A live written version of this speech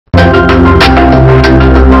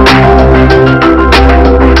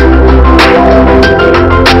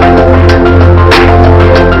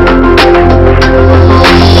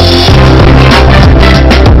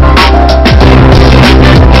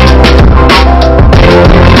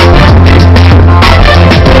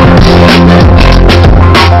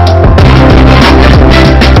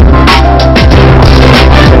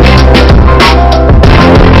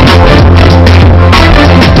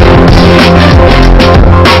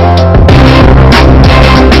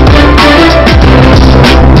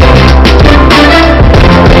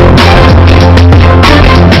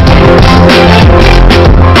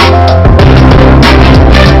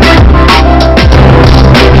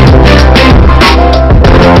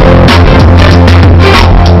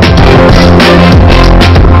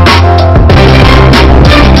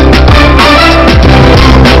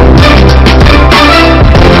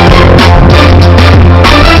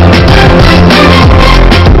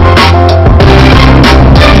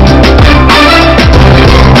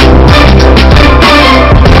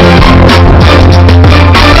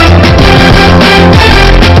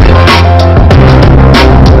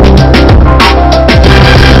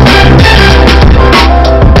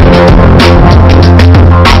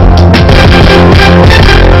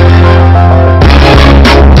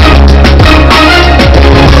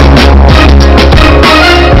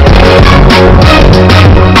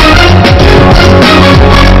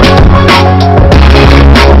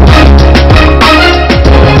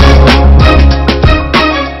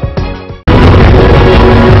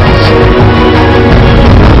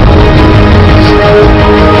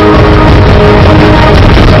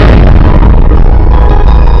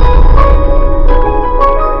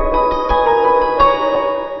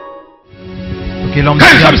l'homme de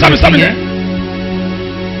Dieu a prié.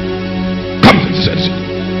 Come.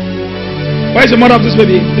 Where is the mother of this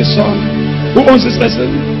baby? This son. Who owns this person?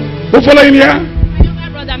 Who follow him here? My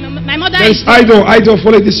brother, my mother There's is idol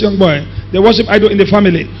follow this young boy. They worship idol in the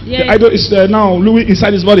family. Yes. The idol is now Louis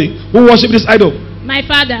inside his body. Who worship this idol? my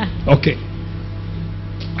father. Okay.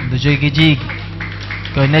 L'homme de Dieu qui dit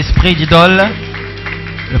qu'un esprit d'idole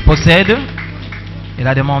le possède. Il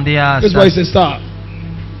a demandé à This boy is a star.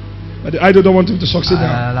 But the idol don't want him to succeed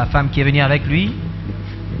now. la femme qui est venue avec lui,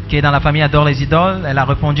 qui est dans la famille adore les idoles. Elle a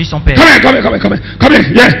répondu son père. Come here.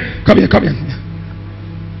 Yeah. Come here.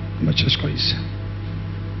 My church Christ.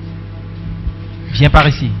 Viens par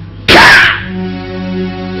ici.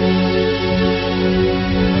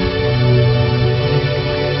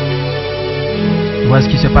 Voilà ce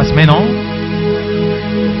qui se passe maintenant.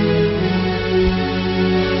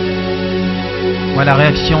 Voilà la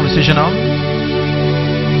réaction de ce jeune homme.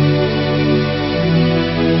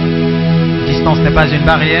 La distance n'est pas une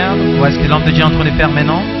barrière. Voilà ce que l'homme de Dieu est en train de faire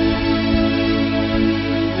maintenant.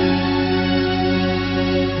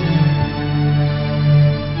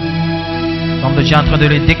 L'homme de Dieu est en train de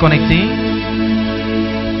le déconnecter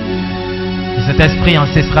de cet esprit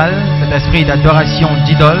ancestral, cet esprit d'adoration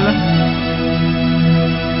d'idole.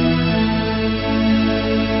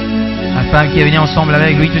 La femme qui est venue ensemble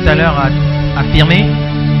avec lui tout à l'heure a affirmé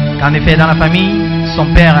qu'en effet dans la famille, son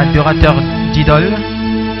père est adorateur d'idoles.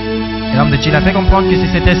 Et l'homme de Dieu l'a fait comprendre que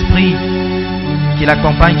c'est cet esprit qui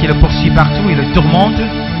l'accompagne, qui le poursuit partout, il le tourmente.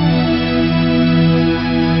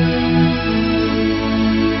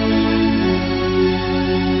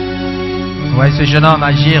 Voyez ce jeune homme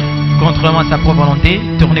agir contrairement à sa propre volonté,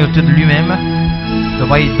 tourner autour de lui-même. Le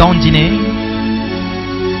voyez dandiner.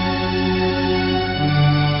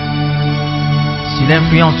 Sous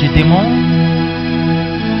l'influence du démon,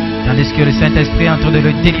 tandis que le Saint-Esprit est en train de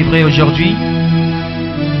le délivrer aujourd'hui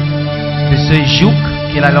de ce joug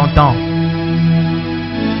qu'il a longtemps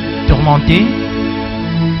tourmenté.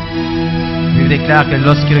 Il déclare que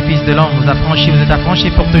lorsque le Fils de l'homme vous a franchi, vous êtes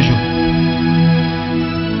affranchis pour toujours.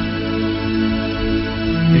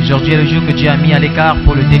 Aujourd'hui est le jour que Dieu a mis à l'écart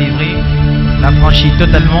pour le délivrer, l'affranchir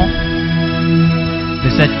totalement de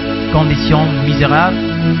cette condition misérable,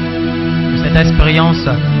 de cette expérience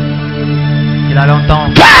qu'il a longtemps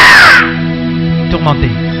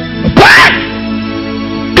tourmentée.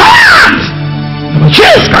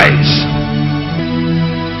 Jesus Christ.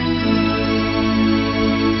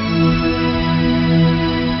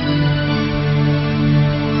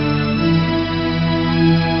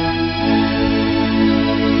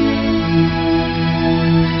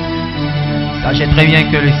 Sachez très bien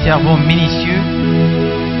que le cerveau minutieux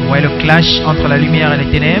voit le clash entre la lumière et les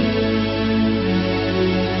ténèbres.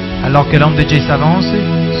 Alors que l'homme de Dieu s'avance,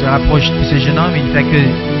 se rapproche de ce jeune homme, il ne fait que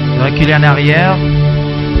de reculer en arrière,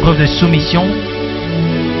 preuve de soumission.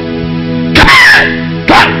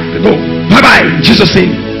 Go. Bye. Jesus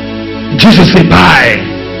name.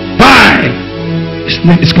 Bye. His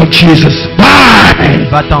name is called Jesus. Bye.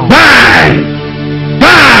 Va-t'en. Bye.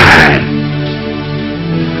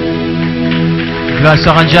 Gloire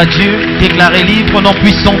soit rendue à Dieu, déclaré libre au nom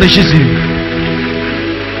puissant de Jésus.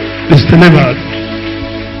 Is delivered.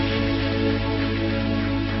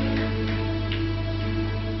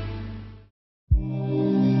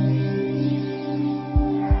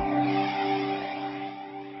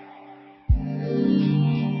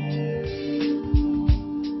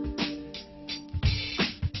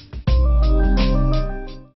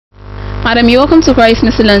 Madam, you're welcome to Christ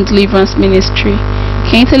Mercyland Deliverance Ministry.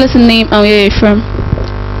 Can you tell us the name and where you're from?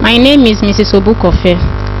 My name is Mrs. Obukofe.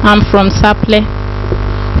 I'm from Saple.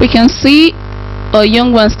 We can see a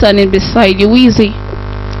young man standing beside you. Who is he?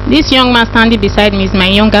 This young man standing beside me is my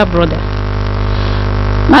younger brother.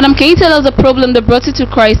 Madam, can you tell us the problem that brought you to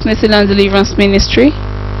Christ Mercyland Deliverance Ministry?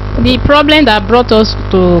 The problem that brought us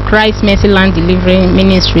to Christ Mercyland Deliverance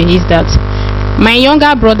Ministry is that my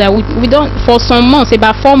younger brother, we don't, for some months,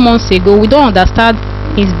 about 4 months ago, we don't understand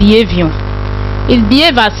his behavior. He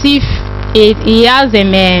behaves as if he has a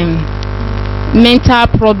mental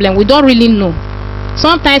problem. We don't really know.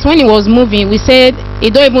 Sometimes when he was moving, we said he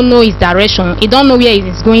don't even know his direction. He don't know where he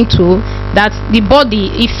is going to. That the body,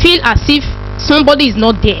 he feel as if somebody is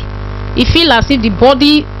not there. He feel as if the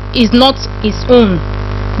body is not his own.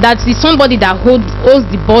 That is somebody that holds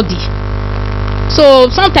the body. So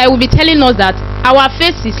sometimes we'll be telling us that our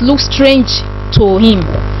faces look strange to him.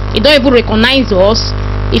 He don't even recognize us.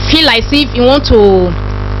 He feel as if he want to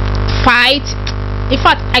fight. In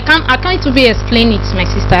fact, I can't even explain it, my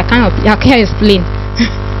sister. I can't explain.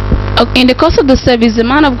 In the course of the service, the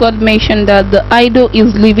man of God mentioned that the idol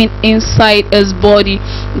is living inside his body,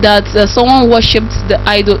 that someone worshipped the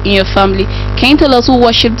idol in your family. Can you tell us who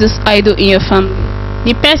worshipped this idol in your family?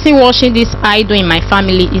 The person worshiping this idol in my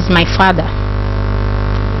family is my father.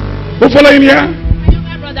 Who follow him here?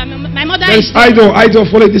 My brother, my mother. There is idol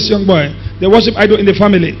follow this young boy. They worship idol in the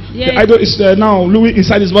family. Yes. The idol is now living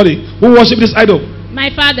inside his body. Who worship this idol? My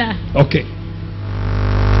father. Okay.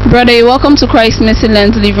 Brother, you're welcome to Christ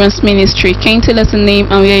Mercyland Deliverance Ministry. Can you tell us the name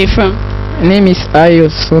and where you're from? My name is Ayo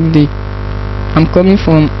Sunday. I'm coming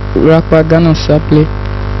from Rakwa, Ghana, Saple.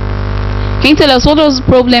 Can you tell us what was the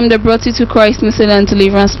problem that brought you to Christ Mercyland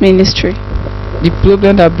Deliverance Ministry? The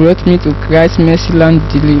problem that brought me to Christ Mercyland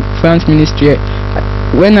Deliverance Ministry,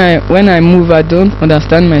 when I move, I don't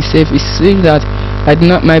understand myself. It seems that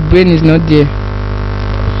my brain is not there.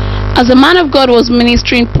 As a man of God was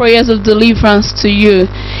ministering prayers of deliverance to you,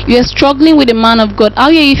 you are struggling with the man of God. How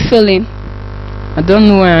are you feeling? I don't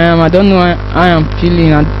know where I am. I don't know how I am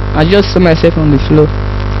feeling. I just saw myself on the floor.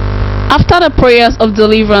 After the prayers of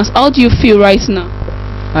deliverance, how do you feel right now?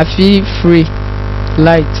 I feel free,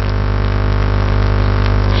 light.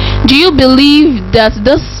 Do you believe that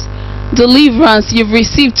this deliverance you've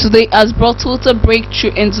received today has brought total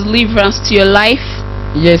breakthrough and deliverance to your life?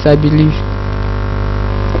 Yes, I believe.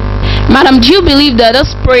 Madam, do you believe that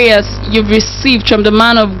those prayers you've received from the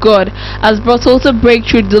man of God has brought total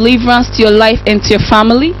breakthrough, deliverance to your life and to your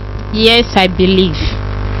family? Yes, I believe.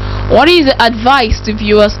 What is the advice to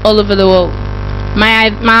viewers all over the world?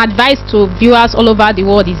 My advice to viewers all over the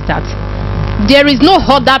world is that there is no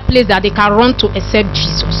other place that they can run to except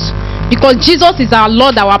Jesus. Because Jesus is our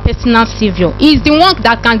Lord, our personal Savior. He is the one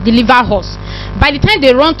that can deliver us. By the time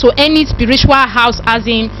they run to any spiritual house, as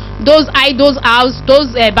in those idols' house,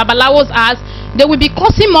 those babalawos' house, they will be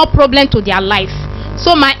causing more problem to their life.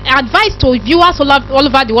 So my advice to viewers all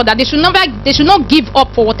over the world, that they should not give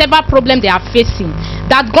up for whatever problem they are facing.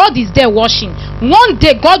 That God is there watching. One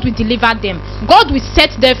day God will deliver them. God will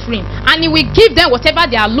set them free, and He will give them whatever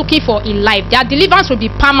they are looking for in life. Their deliverance will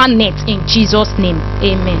be permanent in Jesus' name.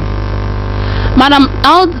 Amen. Madam,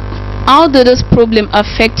 how did this problem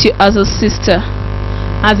affect you as a sister?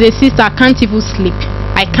 As a sister, I can't even sleep.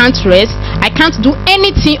 I can't rest. I can't do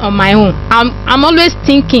anything on my own. I'm always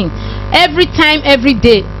thinking. Every time, every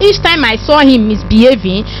day. Each time I saw him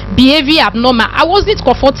behaving abnormal, I wasn't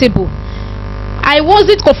comfortable. I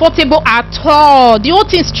wasn't comfortable at all. The whole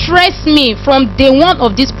thing stressed me from day one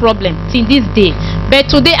of this problem till this day. But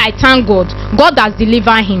today I thank God. God has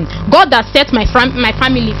delivered him. God has set my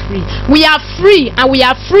family free. We are free, and we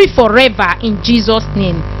are free forever in Jesus'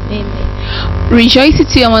 name. Amen. Rejoice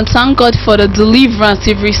it here and thank God for the deliverance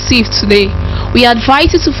you've received today. We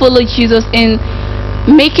advise you to follow Jesus and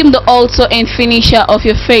make him the author and finisher of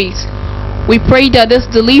your faith. We pray that this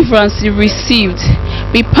deliverance you received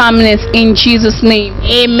be permanent in Jesus' name.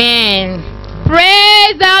 Amen.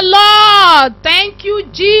 Praise the Lord. Thank you,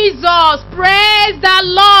 Jesus. Praise the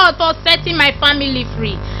Lord for setting my family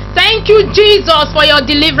free. Thank you, Jesus, for your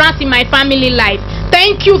deliverance in my family life.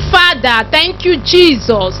 Thank you, Father. Thank you,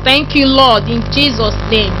 Jesus. Thank you, Lord. In Jesus'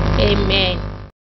 name. Amen.